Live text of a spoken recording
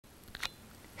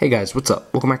Hey guys, what's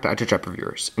up? Welcome back to iTouch App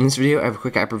Reviewers. In this video, I have a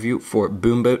quick app review for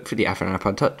Boomboat for the iPhone and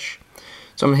iPod Touch.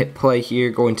 So I'm going to hit play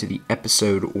here, go into the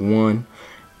episode 1,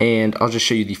 and I'll just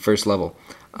show you the first level.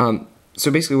 So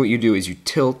basically what you do is you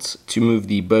tilt to move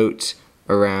the boat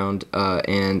around,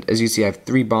 and as you see I have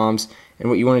 3 bombs, and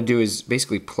what you want to do is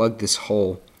basically plug this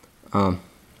hole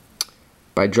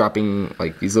by dropping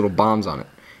like these little bombs on it.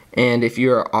 And if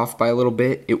you're off by a little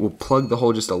bit, it will plug the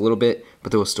hole just a little bit,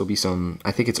 but there will still be some,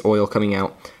 I think it's oil coming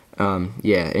out.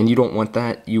 Yeah, and you don't want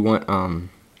that. You want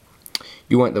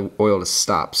the oil to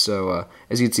stop. So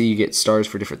as you can see, you get stars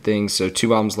for different things. So 2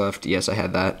 bombs left. Yes, I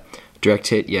had that. Direct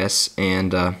hit. Yes,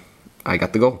 and I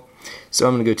got the goal. So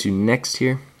I'm gonna go to next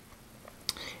here.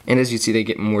 And as you see, they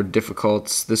get more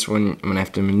difficult. This one, I'm gonna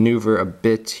have to maneuver a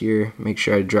bit here. Make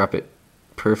sure I drop it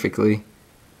perfectly.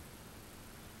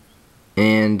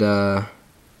 And yeah,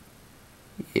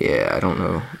 I don't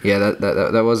know. Yeah,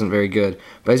 that wasn't very good.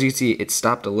 But as you can see, it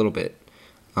stopped a little bit.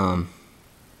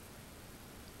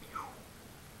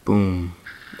 Boom.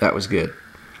 That was good.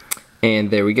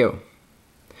 And there we go.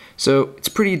 So it's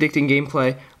pretty addicting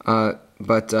gameplay,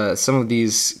 but some of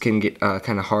these can get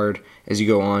kind of hard as you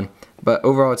go on. But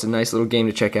overall, it's a nice little game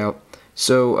to check out.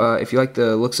 So if you like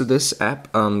the looks of this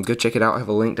app, go check it out. I have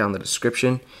a link down in the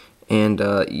description. And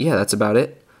yeah, that's about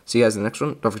it. See you guys in the next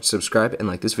one. Don't forget to subscribe and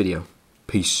like this video.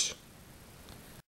 Peace.